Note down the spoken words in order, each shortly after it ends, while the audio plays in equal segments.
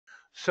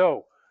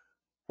So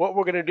what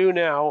we're going to do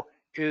now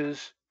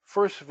is,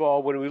 first of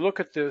all, when we look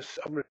at this,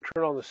 I'm going to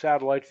turn on the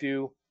satellite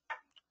view.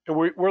 And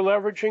we're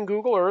leveraging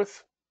Google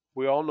Earth.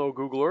 We all know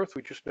Google Earth.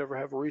 We just never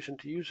have a reason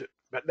to use it.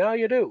 But now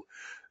you do.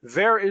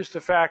 There is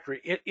the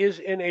factory. It is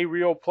in a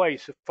real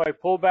place. If I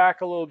pull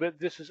back a little bit,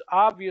 this is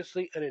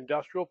obviously an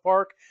industrial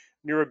park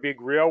near a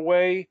big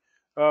railway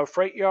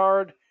freight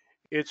yard.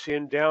 It's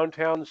in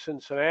downtown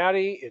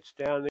Cincinnati. It's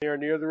down there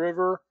near the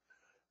river.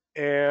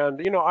 And,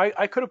 you know,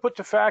 I could have put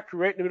the factory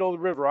right in the middle of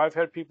the river. I've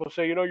had people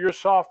say, you know, your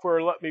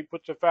software let me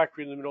put the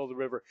factory in the middle of the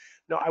river.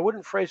 No, I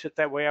wouldn't phrase it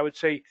that way. I would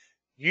say,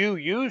 you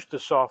used the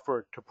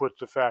software to put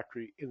the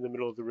factory in the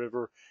middle of the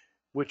river,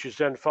 which is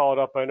then followed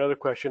up by another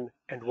question,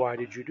 and why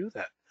did you do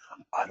that?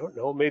 I don't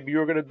know. Maybe you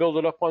were going to build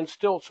it up on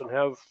stilts and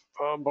have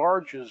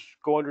barges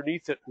go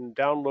underneath it and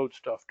download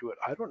stuff to it.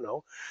 I don't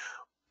know.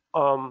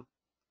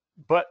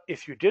 But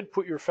if you did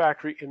put your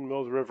factory in the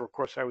middle of the river, of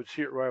course, I would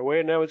see it right away,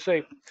 and I would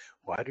say,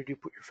 why did you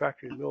put your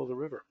factory in the middle of the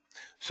river?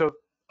 So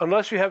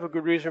unless you have a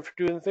good reason for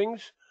doing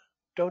things,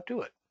 don't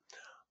do it.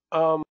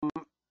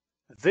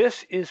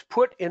 This is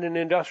put in an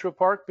industrial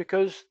park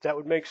because that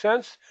would make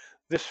sense.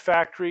 This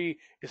factory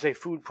is a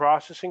food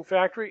processing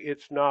factory.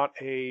 It's not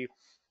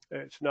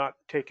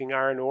taking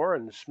iron ore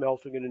and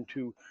smelting it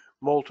into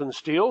molten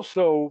steel.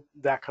 So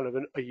that kind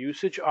of a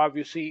usage.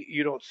 Obviously,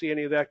 you don't see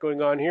any of that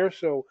going on here.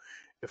 So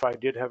if I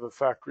did have a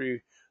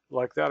factory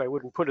like that, I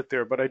wouldn't put it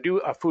there. But I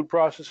do. Food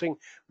processing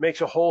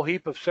makes a whole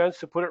heap of sense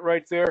to put it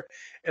right there.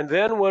 And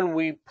then when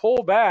we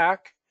pull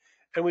back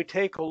and we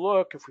take a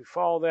look, if we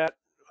follow that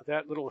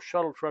little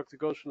shuttle truck that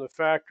goes from the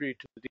factory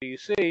to the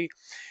DC,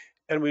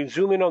 and we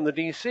zoom in on the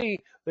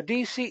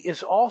DC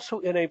is also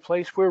in a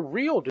place where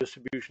real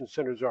distribution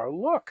centers are.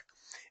 Look,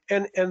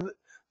 and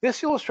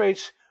this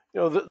illustrates, you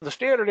know, the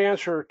standard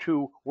answer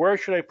to where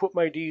should I put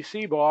my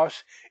DC,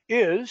 boss,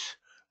 is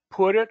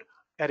put it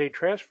at a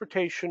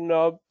transportation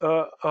hub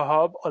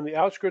on the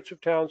outskirts of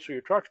town so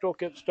your trucks don't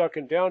get stuck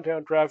in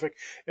downtown traffic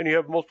and you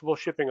have multiple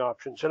shipping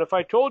options. And if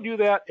I told you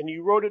that and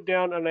you wrote it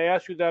down and I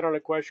asked you that on a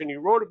question, you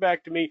wrote it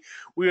back to me,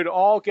 we would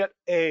all get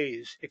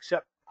A's,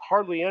 except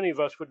hardly any of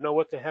us would know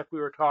what the heck we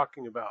were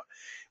talking about.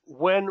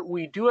 When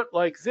we do it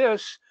like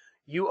this,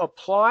 you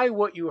apply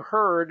what you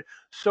heard,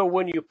 so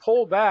when you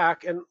pull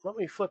back, and let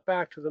me flip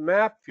back to the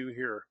map view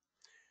here,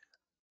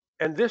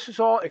 and this is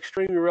all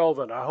extremely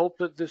relevant. I hope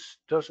that this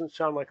doesn't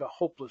sound like a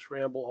hopeless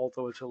ramble,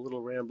 although it's a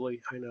little rambly,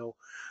 I know.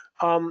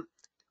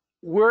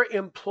 We're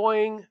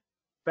employing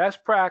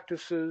best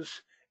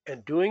practices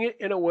and doing it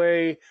in a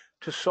way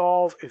to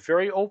solve a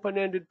very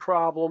open-ended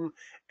problem.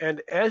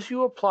 And as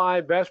you apply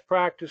best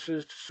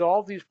practices to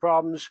solve these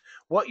problems,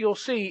 what you'll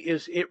see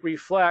is it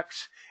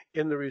reflects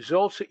in the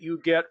results that you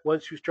get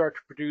once you start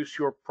to produce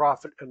your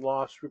profit and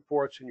loss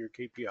reports and your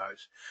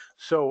KPIs.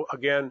 So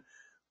again,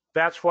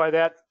 that's why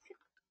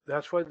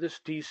this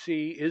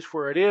DC is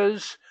where it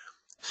is.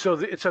 So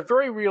it's a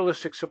very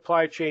realistic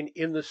supply chain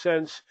in the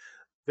sense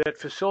that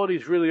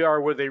facilities really are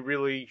where they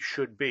really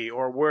should be,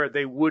 or where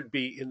they would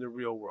be in the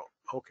real world.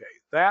 Okay,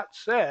 that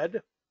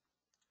said,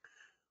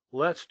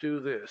 let's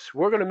do this.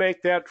 We're going to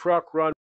make that truck run